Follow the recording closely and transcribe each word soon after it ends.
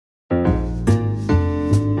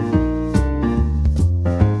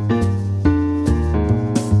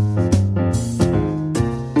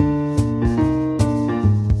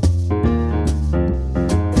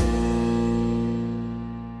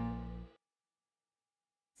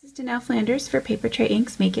is Danielle Flanders for Papertrey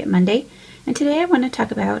Ink's Make It Monday, and today I want to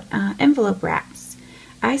talk about envelope wraps.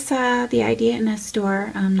 I saw the idea in a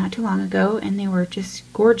store not too long ago, and they were just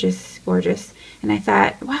gorgeous, gorgeous, and I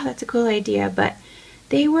thought, wow, that's a cool idea, but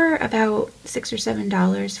they were about $6 or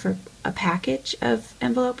 $7 for a package of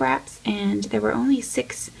envelope wraps, and there were only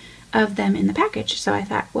 6 of them in the package, so I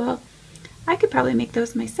thought, well, I could probably make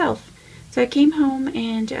those myself. So I came home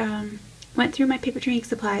and went through my Papertrey Ink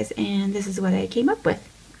supplies, and this is what I came up with.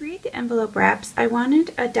 To create the envelope wraps, I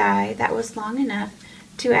wanted a die that was long enough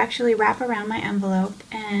to actually wrap around my envelope,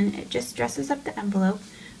 and it just dresses up the envelope.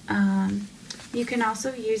 You can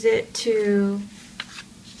also use it to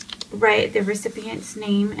write the recipient's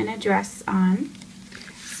name and address on.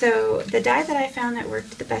 So the die that I found that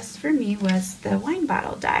worked the best for me was the wine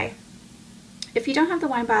bottle die. If you don't have the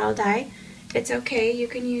wine bottle die, it's okay. You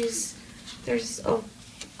can use, there's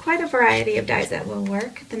quite a variety of dies that will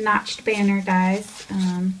work. The notched banner dies,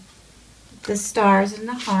 the stars and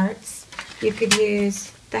the hearts. You could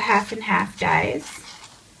use the half and half dies.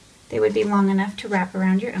 They would be long enough to wrap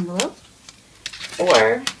around your envelope.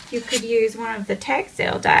 Or you could use one of the tag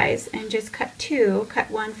sale dies and just cut two. Cut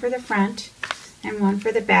one for the front and one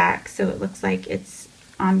for the back, so it looks like it's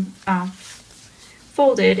on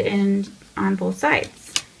folded and on both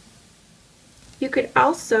sides. You could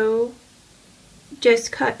also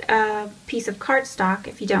just cut a piece of cardstock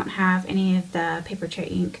if you don't have any of the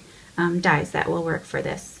Papertrey Ink dies that will work for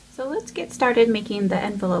this. So let's get started making the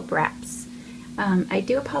envelope wraps. I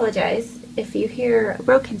do apologize if you hear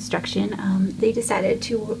road construction. They decided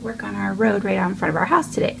to work on our road right out in front of our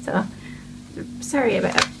house today, so sorry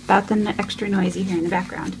about the extra noise you hear in the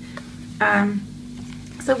background.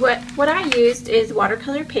 So what I used is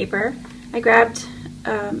watercolor paper. I grabbed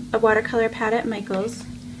a watercolor pad at Michael's,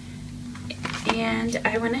 and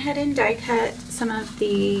I went ahead and die cut some of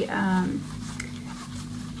the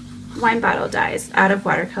wine bottle dies out of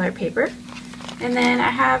watercolor paper. And then I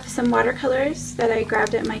have some watercolors that I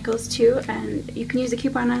grabbed at Michael's too, and you can use a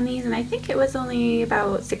coupon on these, and I think it was only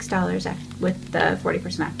about $6 with the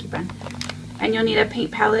 40% off coupon. And you'll need a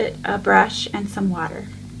paint palette, a brush, and some water.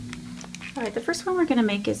 Alright, the first one we're going to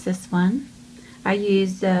make is this one. I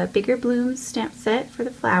used Bigger Blooms stamp set for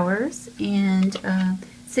the flowers and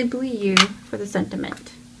Simply You for the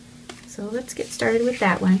sentiment. So let's get started with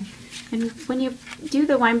that one. And when you do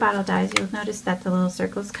the wine bottle dies, you'll notice that the little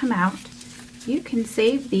circles come out. You can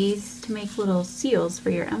save these to make little seals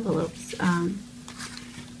for your envelopes.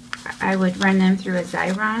 I would run them through a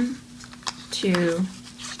Xyron to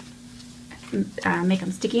make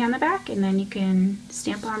them sticky on the back, and then you can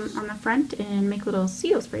stamp on the front and make little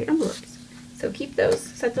seals for your envelopes. So keep those,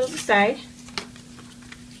 set those aside.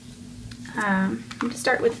 I'm going to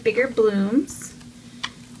start with Bigger Blooms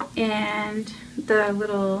and the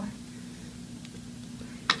little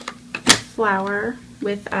flower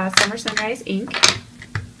with Summer Sunrise ink.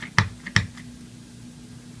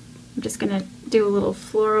 I'm just going to do a little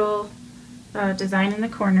floral design in the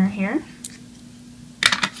corner here.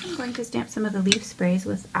 I'm going to stamp some of the leaf sprays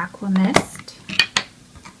with Aqua Mist.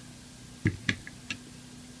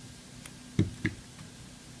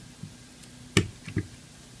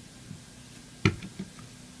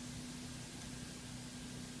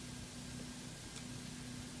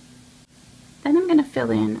 Then I'm going to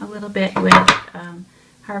fill in a little bit with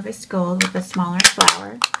Harvest Gold with a smaller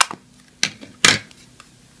flower.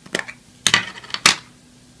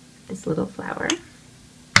 This little flower.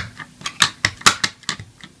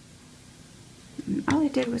 And all I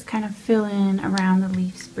did was kind of fill in around the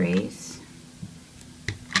leaf sprays.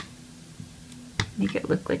 Make it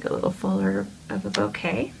look like a little fuller of a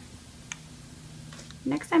bouquet.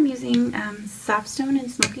 Next I'm using Softstone and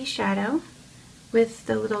Smoky Shadow with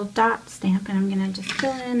the little dot stamp, and I'm going to just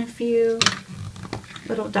fill in a few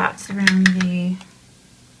little dots around the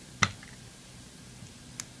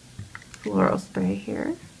floral spray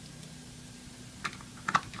here.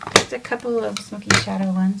 Just a couple of Smoky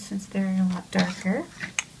Shadow ones since they're a lot darker.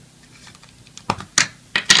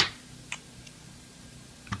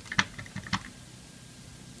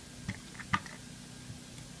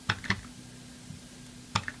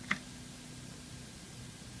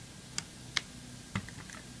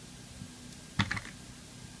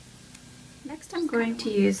 Next I'm going to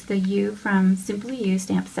use the You from Simply You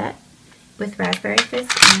stamp set with Raspberry Fizz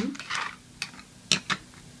ink.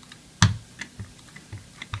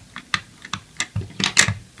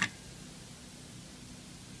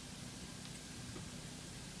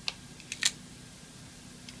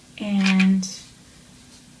 And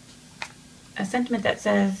a sentiment that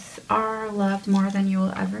says, "Are loved more than you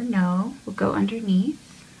will ever know," will go underneath.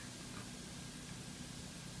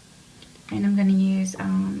 And I'm going to use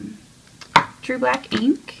True Black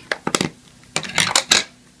ink.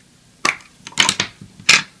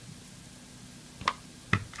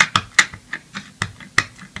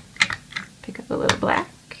 Pick up a little black.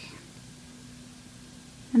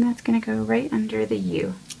 And that's going to go right under the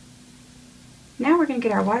U. Now we're going to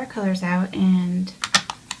get our watercolors out, and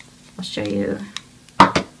I'll show you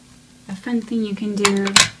a fun thing you can do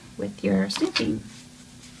with your stamping.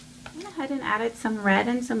 I went ahead and added some red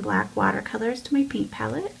and some black watercolors to my paint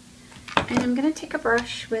palette. And I'm going to take a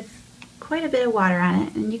brush with quite a bit of water on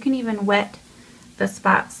it, and you can even wet the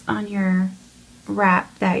spots on your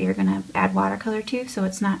wrap that you're going to add watercolor to, so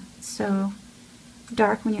it's not so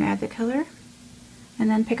dark when you add the color. And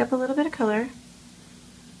then pick up a little bit of color.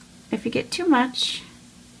 If you get too much,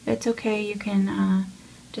 it's okay. You can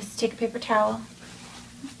just take a paper towel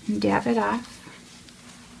and dab it off.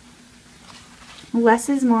 Less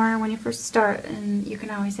is more when you first start, and you can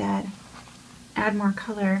always add more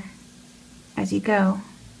color as you go.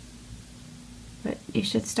 But you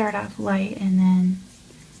should start off light and then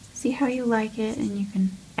see how you like it, and you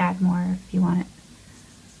can add more if you want it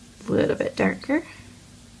a little bit darker.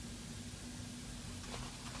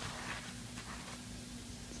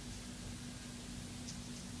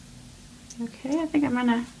 Okay, I think I'm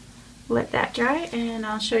gonna let that dry, and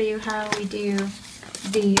I'll show you how we do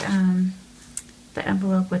the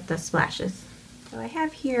envelope with the splashes. So I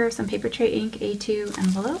have here some Papertrey Ink A2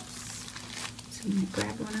 envelopes. So I'm gonna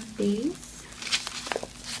grab one of these.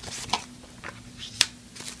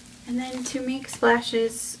 And then to make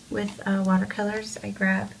splashes with watercolors, I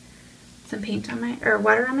grab some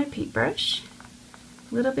water on my paintbrush,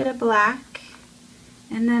 a little bit of black,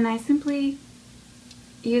 and then I simply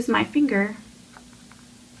use my finger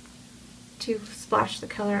to splash the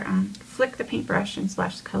color on, flick the paintbrush and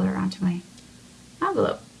splash the color onto my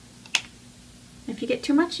envelope. If you get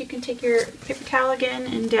too much, you can take your paper towel again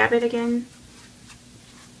and dab it again.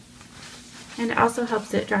 And it also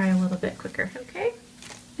helps it dry a little bit quicker. Okay?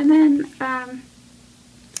 And then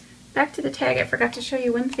back to the tag, I forgot to show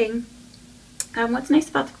you one thing. What's nice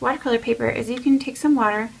about the watercolor paper is you can take some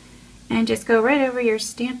water and just go right over your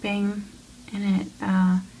stamping, and it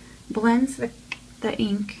blends the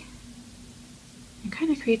ink and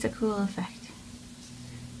kind of creates a cool effect.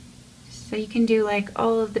 So you can do like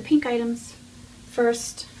all of the pink items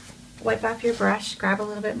first, wipe off your brush, grab a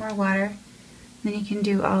little bit more water, then you can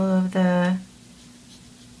do all of the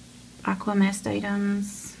aqua mist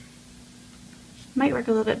items. Might work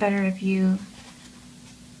a little bit better if you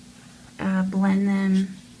blend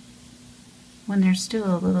them when they're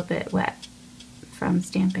still a little bit wet from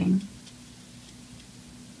stamping.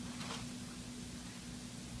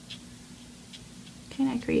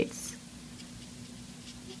 Kind of creates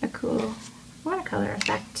a cool watercolor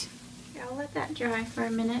effect. Yeah, I'll let that dry for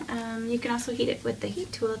a minute. You can also heat it with the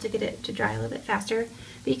heat tool to get it to dry a little bit faster.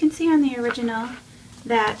 But you can see on the original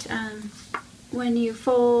that when you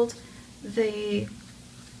fold the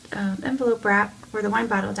envelope wrap or the wine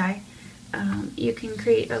bottle die, you can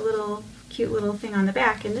create a little cute little thing on the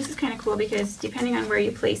back. And this is kind of cool because depending on where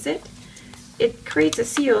you place it, it creates a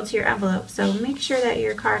seal to your envelope. So make sure that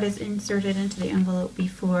your card is inserted into the envelope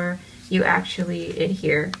before you actually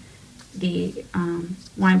adhere the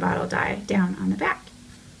wine bottle die down on the back.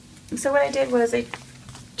 And so what I did was I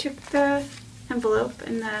took the envelope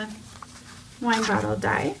and the wine bottle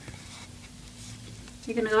die.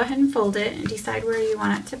 You're going to go ahead and fold it and decide where you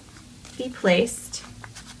want it to be placed.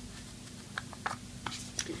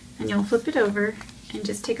 And you'll flip it over and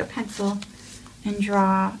just take a pencil and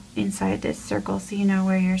draw inside this circle so you know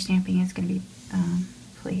where your stamping is going to be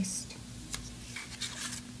placed.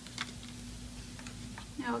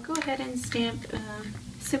 Now I'll go ahead and stamp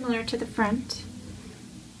similar to the front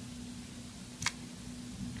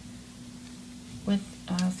with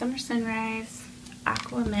Summer Sunrise,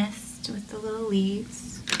 Aqua Mist with the little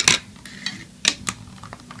leaves.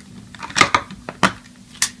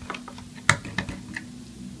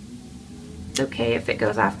 It's okay if it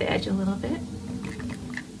goes off the edge a little bit.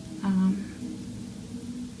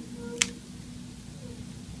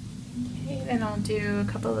 Okay, then I'll do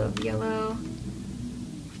a couple of yellow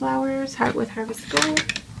flowers, heart with Harvest Gold.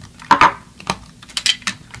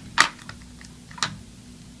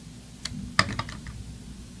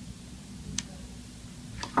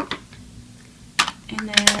 And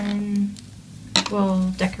then we'll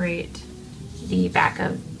decorate the back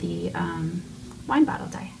of the wine bottle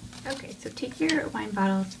die. Okay, so take your wine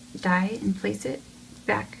bottle die and place it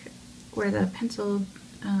back where the pencil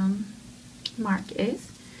mark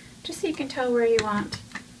is, just so you can tell where you want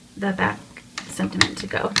the back sentiment to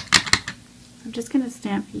go. I'm just going to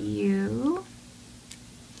stamp you,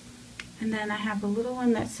 And then I have a little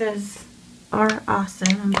one that says "Are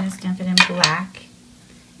Awesome." I'm going to stamp it in black.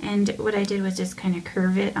 And what I did was just kind of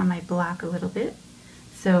curve it on my block a little bit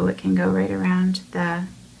so it can go right around the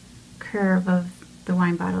curve of the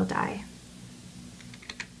wine bottle die.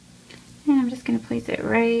 And I'm just going to place it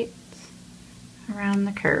right around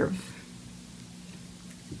the curve.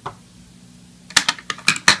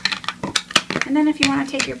 And then if you want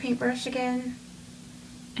to take your paintbrush again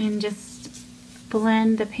and just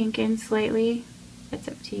blend the pink in slightly, it's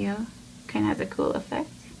up to you. Kind of has a cool effect.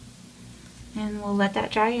 And we'll let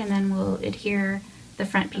that dry, and then we'll adhere the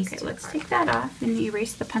front piece to it. Let's take that off and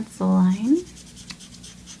erase the pencil line.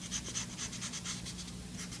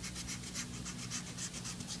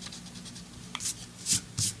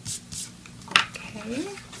 Okay.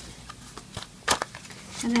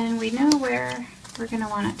 And then we know where we're going to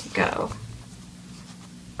want it to go.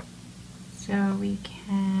 So we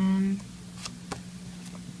can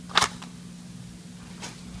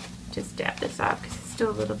just dab this off because it's still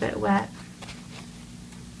a little bit wet.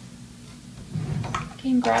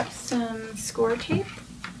 You can grab some score tape.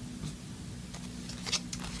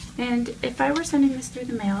 And if I were sending this through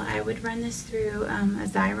the mail, I would run this through a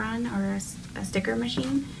Xyron or a sticker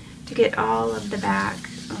machine to get all of the back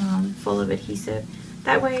full of adhesive.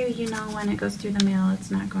 That way you know when it goes through the mail it's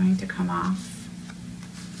not going to come off.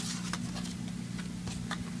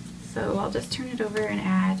 So I'll just turn it over and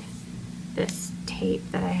add this tape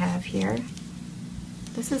that I have here.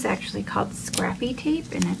 This is actually called scrappy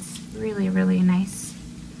tape, and it's really, really nice.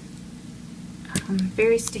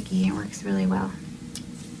 Very sticky and works really well.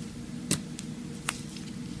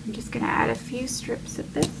 I'm just going to add a few strips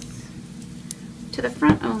of this to the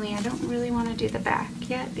front only. I don't really want to do the back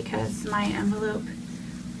yet because my envelope,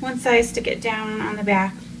 once I stick it down on the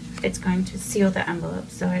back, it's going to seal the envelope,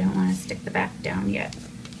 so I don't want to stick the back down yet.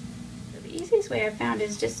 The easiest way I've found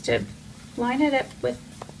is just to line it up with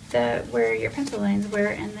where your pencil lines were,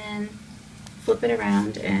 and then flip it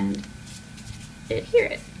around and adhere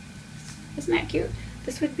it. Isn't that cute?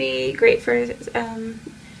 This would be great for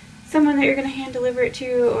someone that you're going to hand deliver it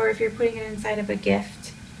to, or if you're putting it inside of a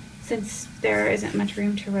gift, since there isn't much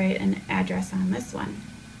room to write an address on this one.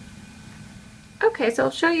 Okay, so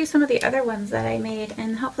I'll show you some of the other ones that I made,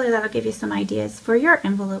 and hopefully that'll give you some ideas for your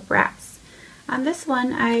envelope wraps. On this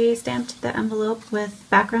one, I stamped the envelope with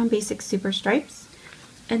Background Basics Super Stripes,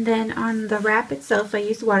 and then on the wrap itself I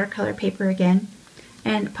used watercolor paper again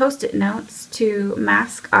and post-it notes to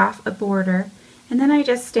mask off a border, and then I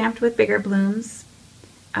just stamped with bigger blooms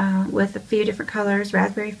with a few different colors: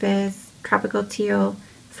 Raspberry Fizz, Tropical Teal,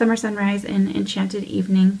 Summer Sunrise, and Enchanted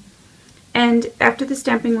Evening. And after the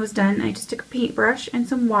stamping was done, I just took a paintbrush and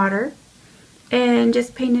some water and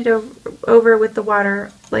just painted over with the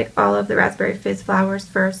water, like all of the Raspberry Fizz flowers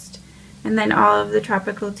first, and then all of the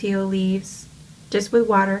Tropical Teal leaves just with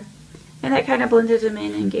water, and that kind of blended them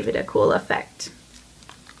in and gave it a cool effect.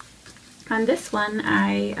 On this one,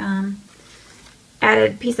 I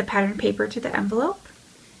added a piece of pattern paper to the envelope.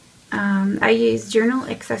 I used journal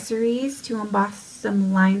accessories to emboss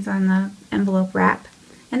some lines on the envelope wrap,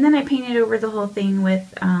 and then I painted over the whole thing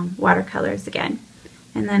with watercolors again.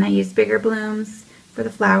 And then I used bigger blooms for the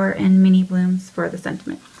flower and mini blooms for the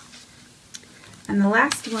sentiment. And the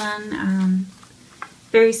last one,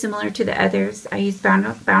 very similar to the others, I used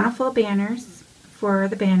Bountiful Banners for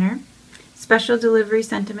the banner, Special Delivery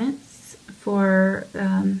Sentiments for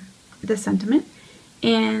the sentiment,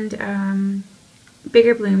 and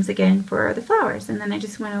bigger blooms again for the flowers. And then I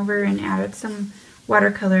just went over and added some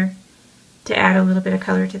watercolor to add a little bit of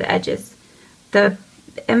color to the edges. The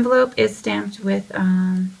envelope is stamped with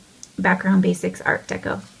Background Basics Art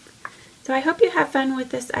Deco. So I hope you have fun with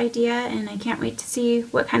this idea, and I can't wait to see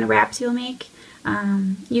what kind of wraps you'll make.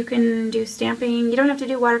 You can do stamping. You don't have to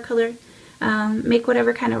do watercolor. Make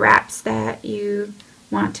whatever kind of wraps that you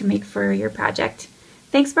want to make for your project.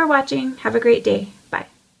 Thanks for watching. Have a great day.